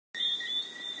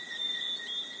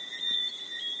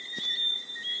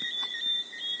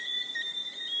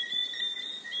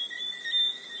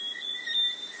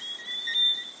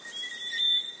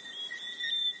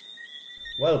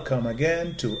Welcome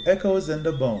again to Echoes in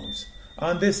the Bones.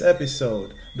 On this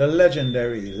episode, the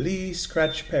legendary Lee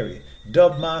Scratch Perry,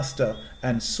 dub master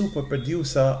and super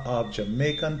producer of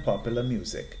Jamaican popular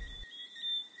music.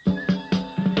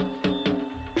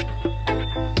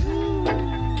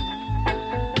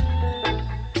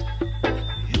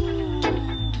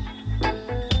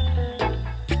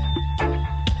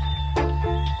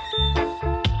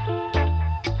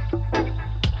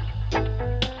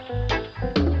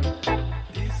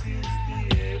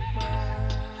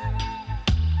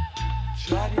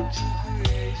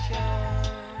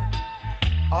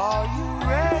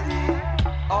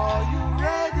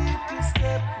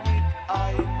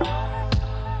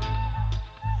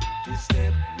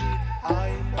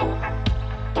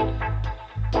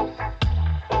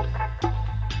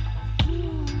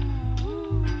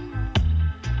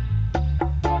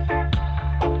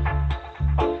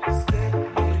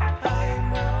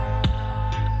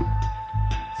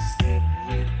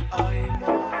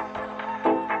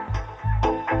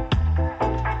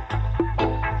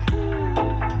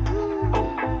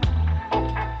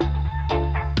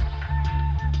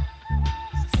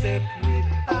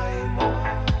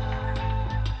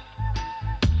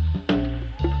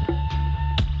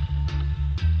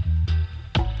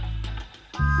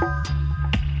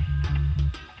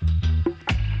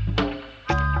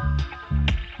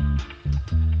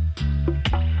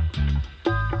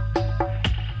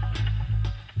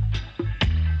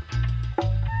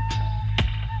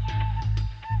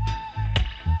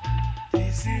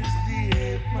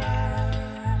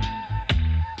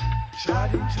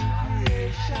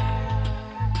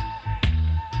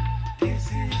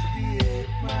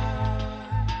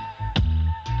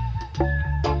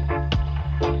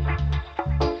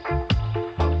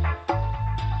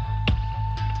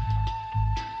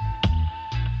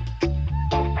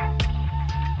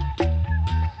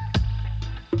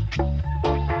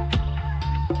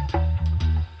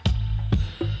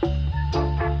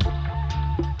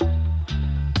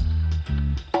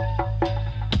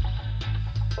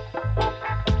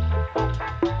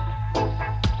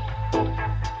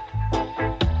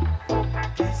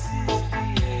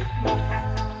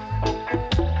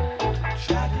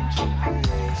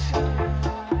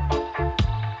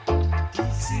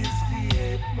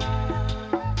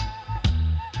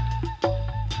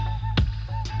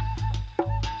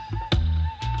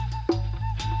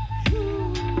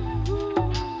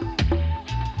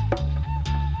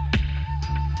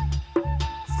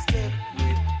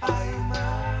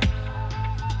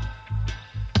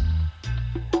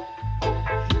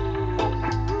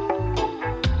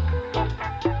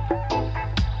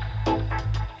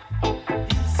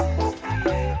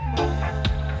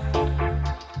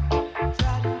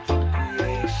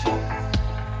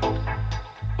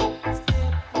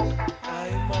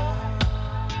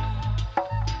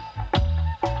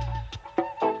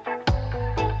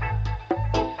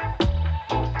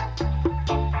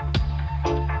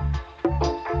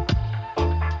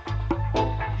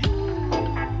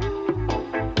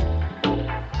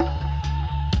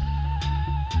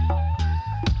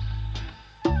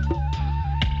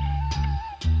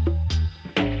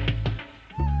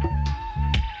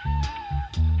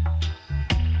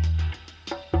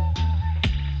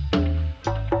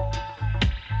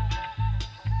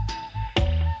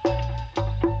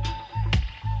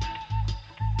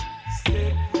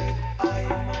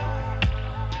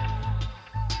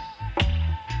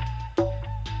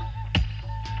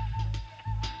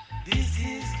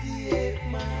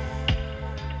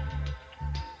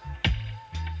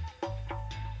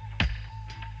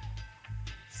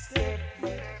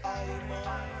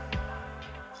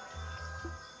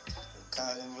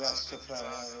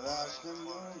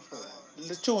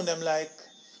 The tune them like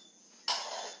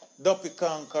Duppy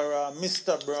Conqueror,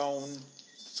 Mr. Brown,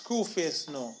 Screwface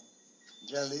No,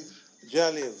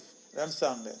 Jaliv, them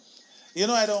song there. You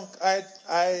know, I don't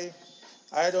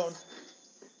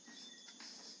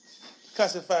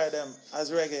classify them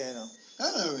as reggae, you know.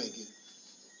 I know reggae.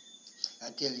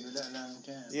 I tell you that long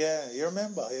time. Yeah, you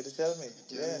remember, you had to tell me.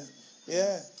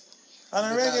 Yeah.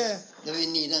 And Because reggae, we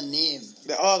need a name.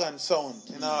 the organ sound,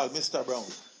 you know, Mr. Brown.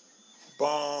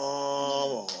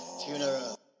 Boom.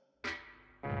 Funeral.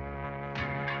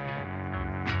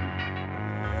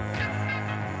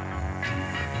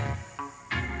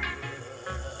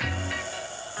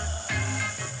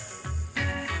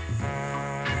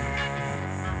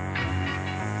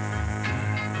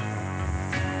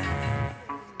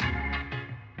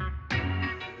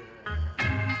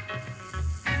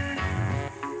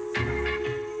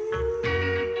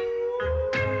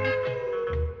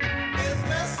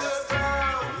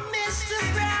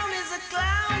 Mr. Brown is a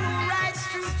clown.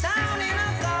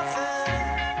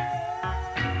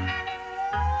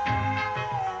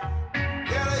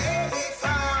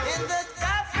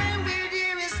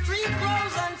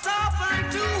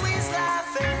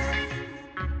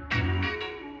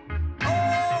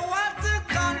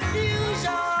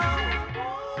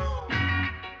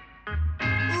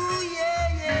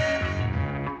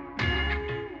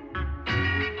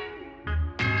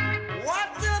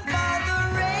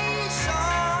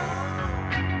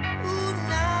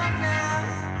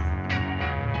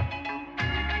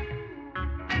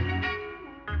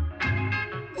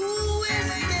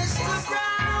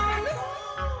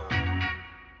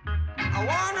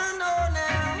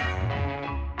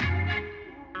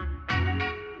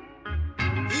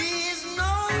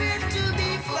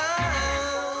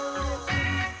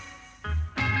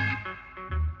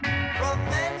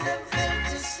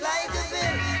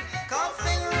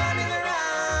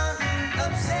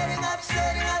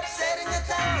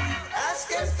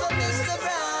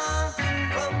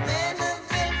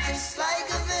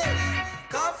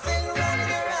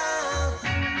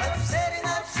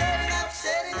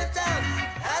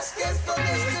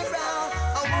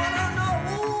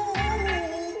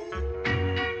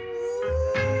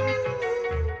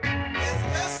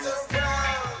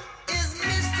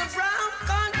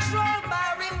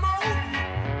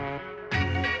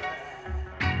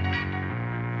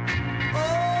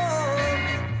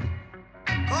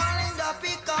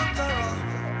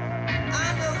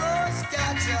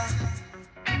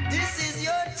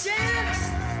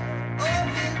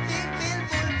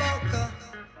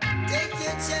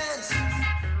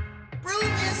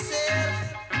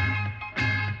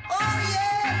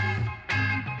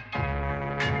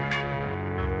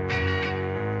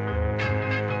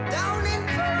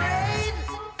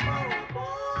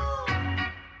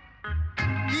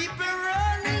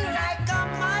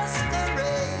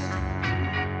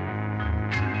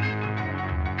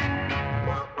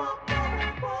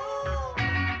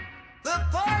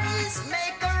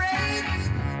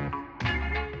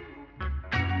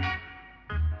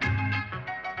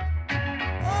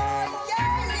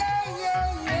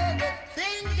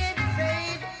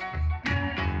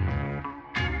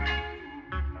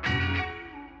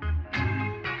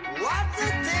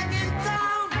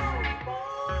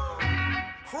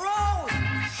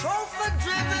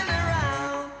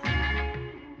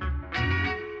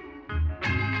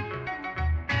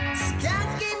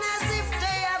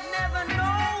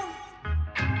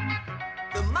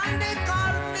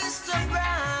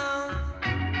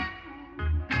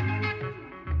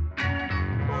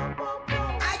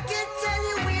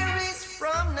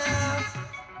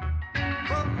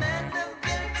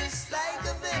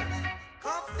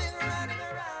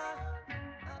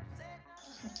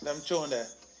 Them tune there.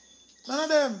 None of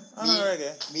them. I know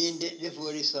reggae. Me and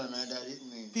before the sun, that is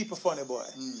me. People funny boy.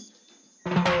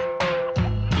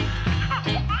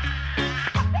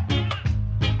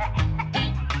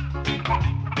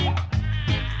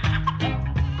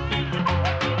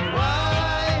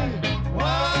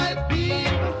 Why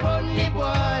people funny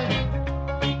boy?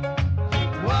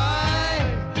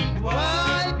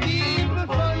 Why people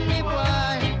funny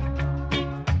boy?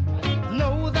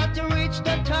 Know that you reach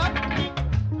the top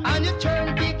and you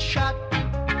turn big shot.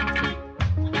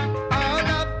 All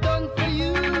I've done for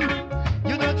you,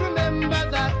 you don't remember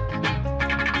that.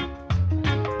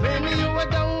 When you were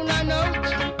down and out,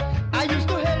 I used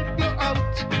to help you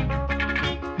out.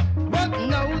 But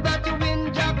now that you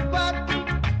win jackpot,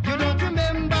 you don't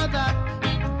remember that.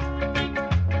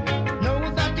 Now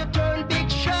that you turn big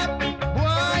shot,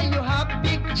 boy, you have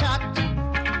big chat.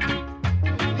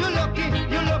 You're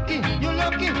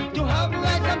lucky to have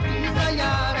rice and peas a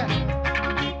yard.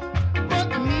 But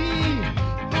me,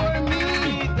 for me,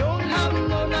 don't have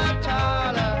none at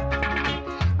all.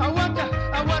 I want a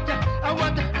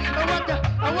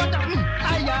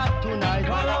yard tonight.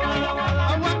 I want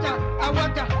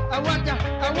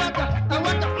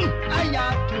a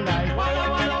yard tonight. I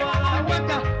want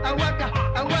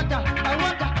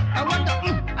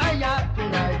a yard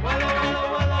tonight.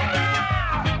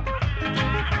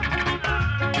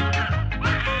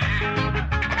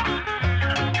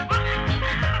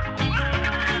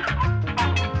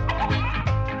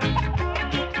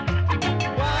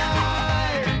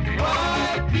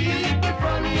 Why people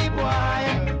funny boy?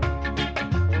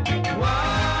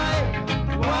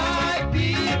 Why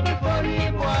people funny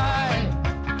boy?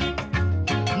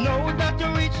 Know that you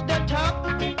reach the top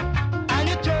and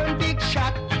you turn big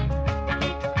shot.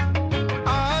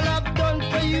 All I've done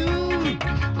for you,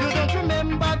 you don't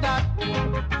remember that.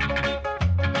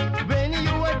 When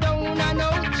you were down and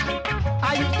out, I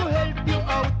used to help you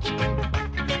out.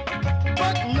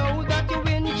 But now that you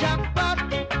win jackpot,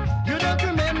 you don't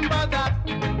remember that.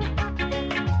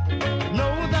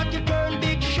 Now that you turn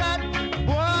big shot,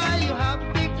 boy, you have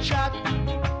big chat.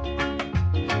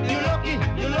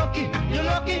 You're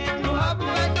lucky to have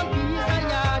rice and peas a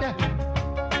yard.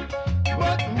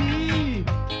 But me,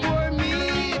 for me,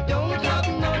 don't have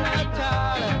none at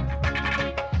all.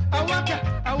 I want a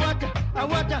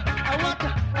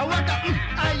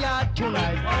yard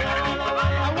tonight.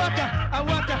 I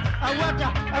want a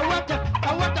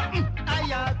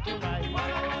yard tonight.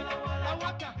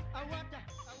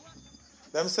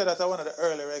 Them said that one of the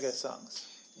early reggae songs.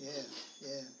 Yeah.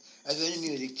 That's when the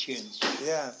music changed.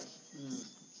 Yeah.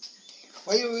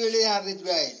 Well, you really have it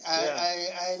right. Yeah.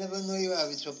 I never know you have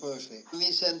it so perfect.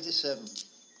 Me 77.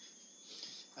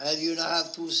 And you don't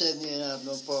have 270 and have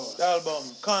no power. The album,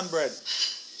 Cornbread.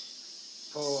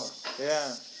 Power.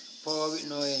 Yeah. Power with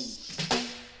no end.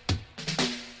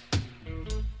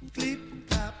 Clip,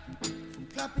 clap,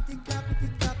 clappity, clappity,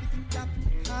 clappity,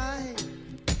 clappity, high.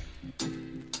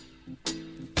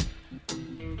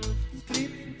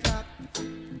 Clip, clap,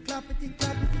 clappity,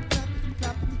 clappity, clappity,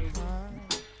 clappity, high.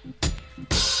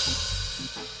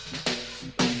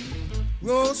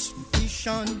 Roast fish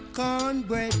and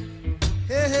cornbread,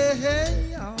 hey, hey, hey,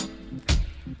 yeah.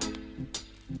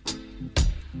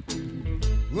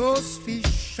 Roast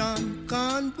fish and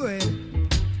cornbread,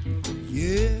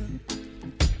 yeah.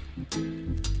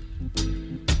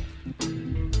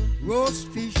 Roast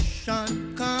fish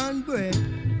and cornbread,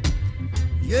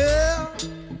 yeah.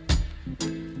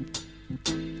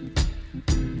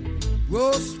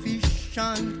 Roast fish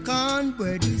and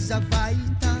cornbread is a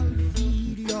vital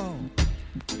feed, yo.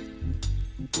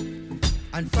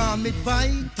 And from it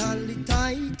vital,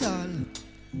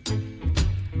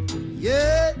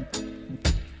 yeah.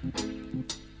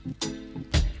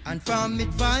 And from it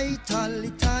vital,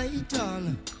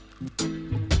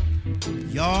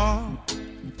 yeah.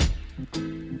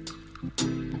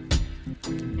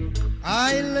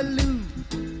 Hallelujah,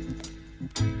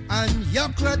 and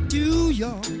yakra too,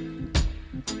 yo.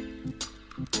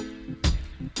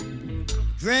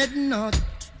 Dreadnought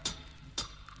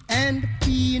and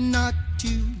peanut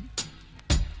too.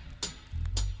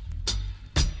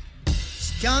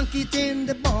 Skunk it in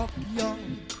the backyard,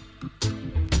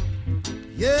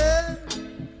 yeah.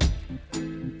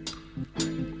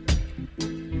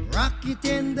 Rock it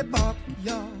in the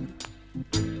backyard,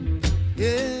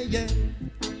 yeah, yeah.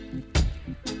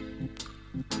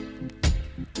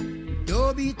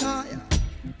 Don't be tired,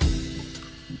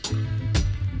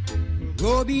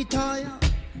 go be tired,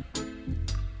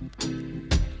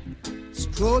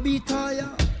 straw be tired,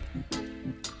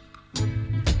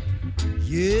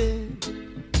 yeah.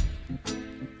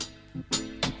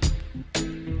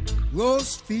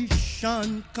 roast fish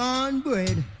and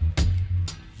cornbread.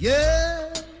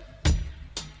 Yeah.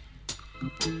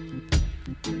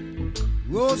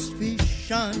 Roast fish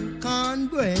and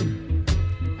cornbread.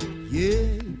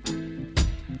 Yeah.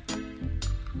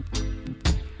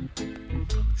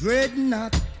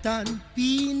 Dreadnought and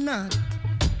peanut.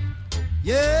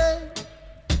 Yeah.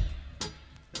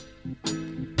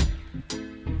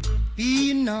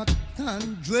 Peanut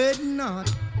and dreadnought.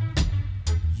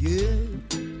 Yeah.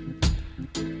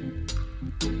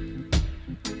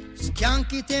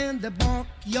 Skank it in the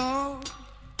backyard.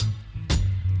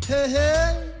 Hey,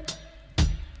 hey.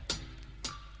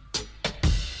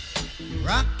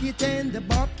 Rock it in the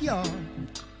backyard.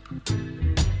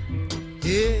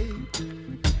 Hey.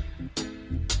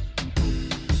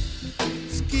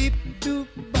 Skip to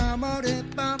bama de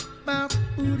bam bam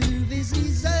do this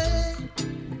easy.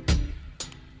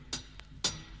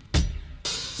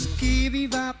 Skibby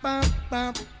va bam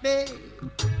bam be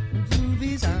do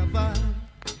this ava.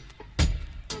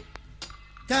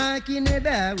 Talking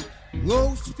about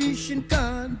roast fish and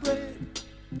cornbread.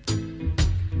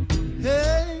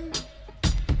 Hey,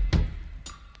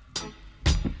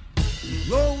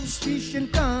 roast fish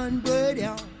and cornbread,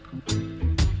 yeah,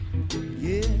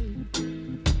 yeah.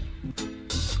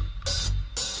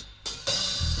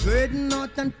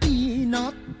 Dreadnought and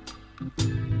peanut,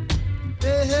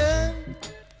 hey, hey.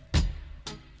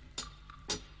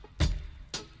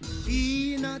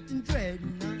 Peanut and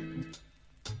dreadnought.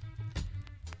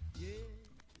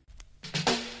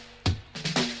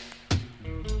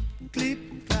 Clip,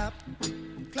 clap,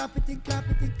 clappity,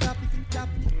 clappity, clappity,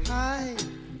 clappity, hi.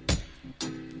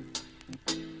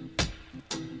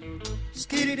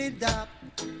 Skiddity dap,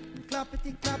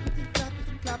 clappity, clappity,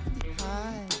 clappity, clappity,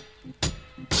 hi.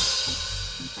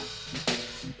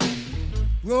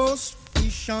 Roast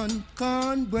fish and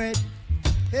cornbread,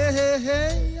 hey, hey,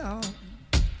 hey, yeah.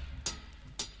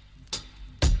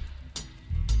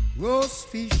 Roast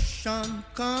fish and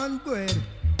cornbread,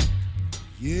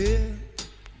 yeah.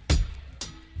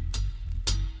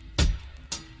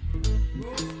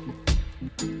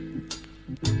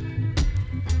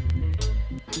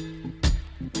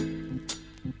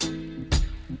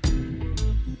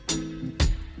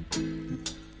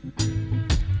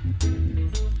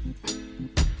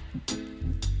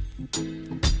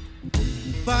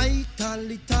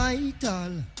 Vital,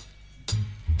 title.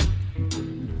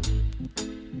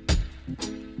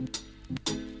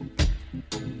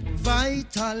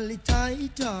 Vital,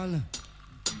 title.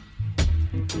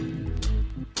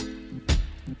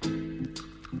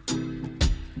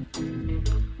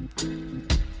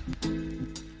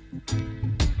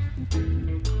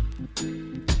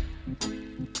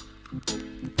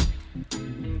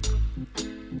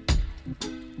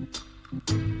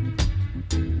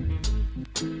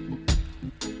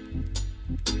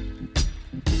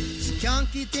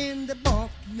 Skunk it in the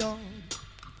backyard.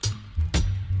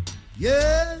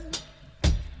 Yeah.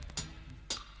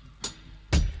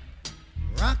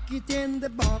 Rock it in the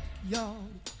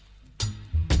backyard.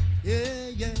 Yeah,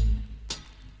 yeah.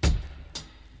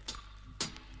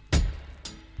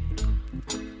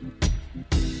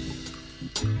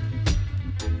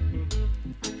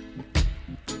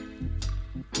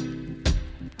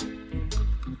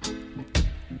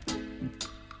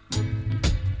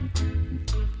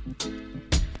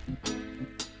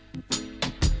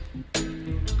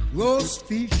 Roast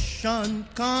fish and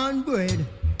cornbread,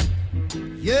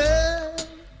 yeah.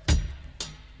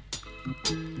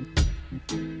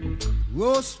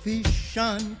 Roast fish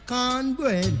and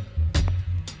cornbread,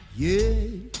 yeah.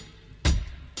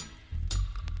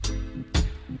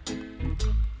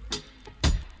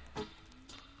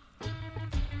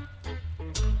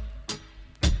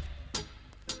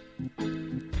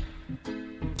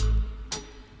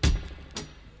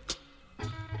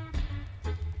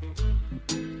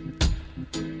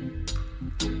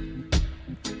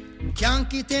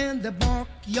 Junk it in the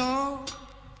backyard.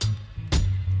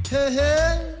 Hey,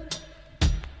 hey.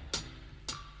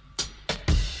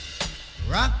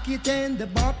 Rock it in the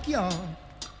backyard.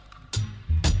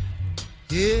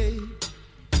 Hey.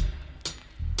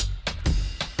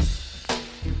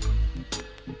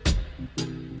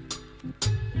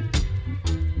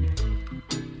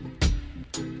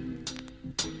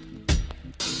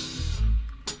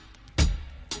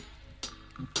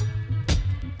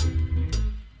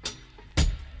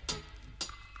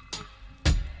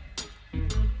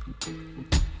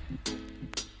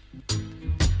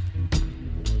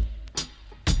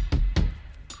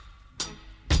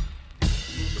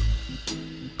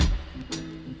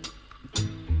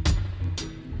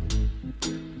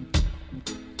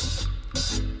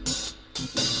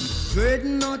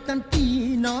 Dreadnought and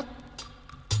peanut.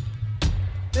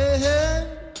 Hey.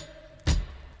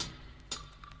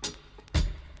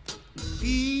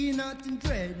 Peanut and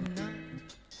dreadnought.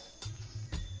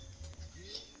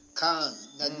 Corn,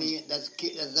 that's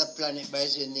a planet by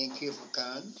the name Cape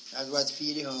Corn. That's what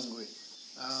feed the hungry.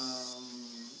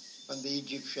 From the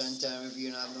Egyptian time, if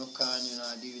you don't have no corn, you're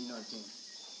not doing nothing.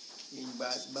 You're in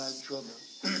bad trouble.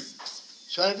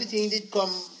 So everything did come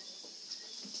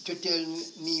to tell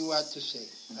me what to say.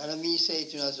 And me say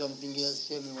to you something else,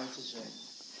 tell me what to say.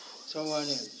 Someone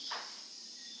else.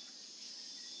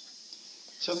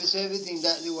 So me say everything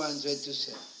that the ones were to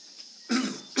say.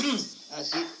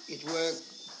 As it worked.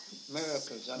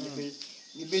 Miracles. I me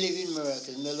believe in miracles.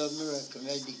 I love miracles. I'm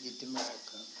addicted to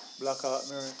miracles. Black Heart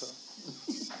Miracle.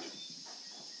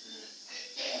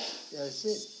 That's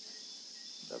it.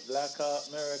 The Black Heart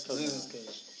Miracle.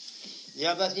 Miracles. You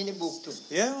have that in the book too.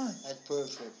 Yeah, man. That's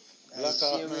perfect. Black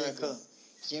Heart Miracle.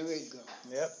 Same way it go.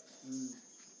 Yep.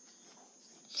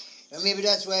 And maybe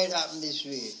that's why it happened this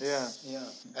way. Yeah. Yeah.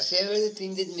 I say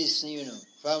everything did missing,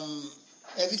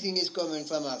 everything is coming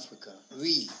from Africa.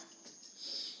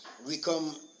 We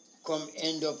come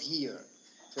end up here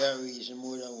for a reason,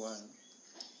 more than one.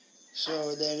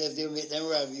 So then if they make them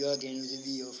rob you again, it will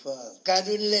be your fault. God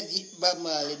wouldn't let Bob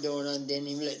Marley down and then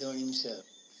him let down himself.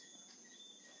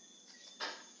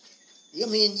 You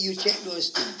mean you check those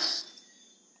things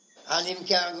and him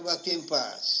can't go back to him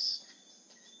past.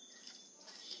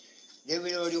 Then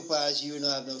without your past, you don't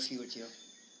have no future.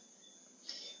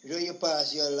 Without your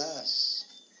past, you're lost.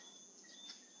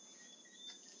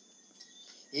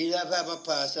 You have a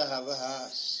pass, I have a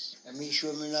house. And me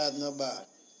sure me not have no bar.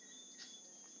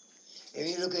 If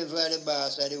you looking for the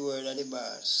boss or the word of the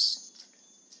boss.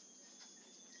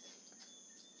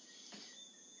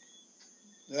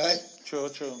 Right? True.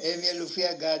 If you look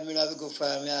for God, me have to go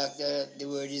find me after the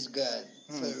word is God.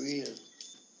 For real.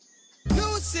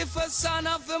 Lucifer, son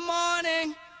of the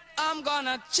morning, I'm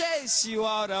gonna chase you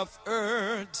out of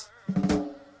earth.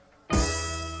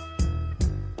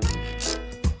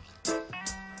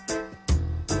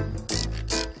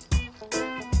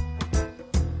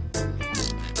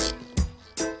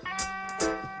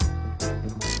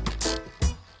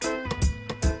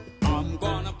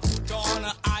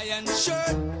 Shirt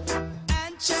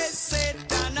and chase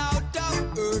Satan out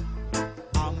of earth.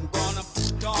 I'm gonna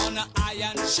put on an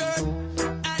iron shirt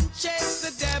and chase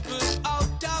the devil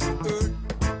out of earth.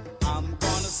 I'm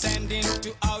gonna send him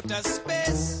to outer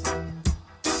space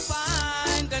to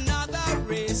find another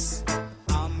race.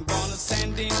 I'm gonna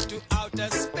send him to outer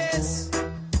space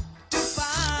to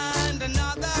find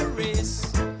another race.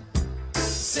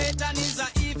 Satan is a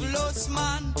evilous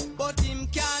man, but him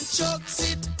can't choke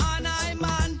sit on I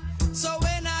man. So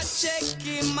when I check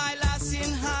him, my lass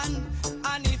in hand,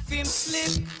 and if him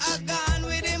slip, I gone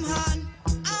with him hand.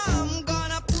 I'm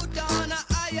gonna put on an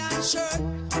iron shirt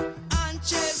and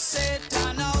chase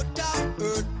Satan out of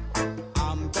earth.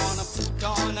 I'm gonna put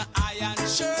on an iron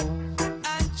shirt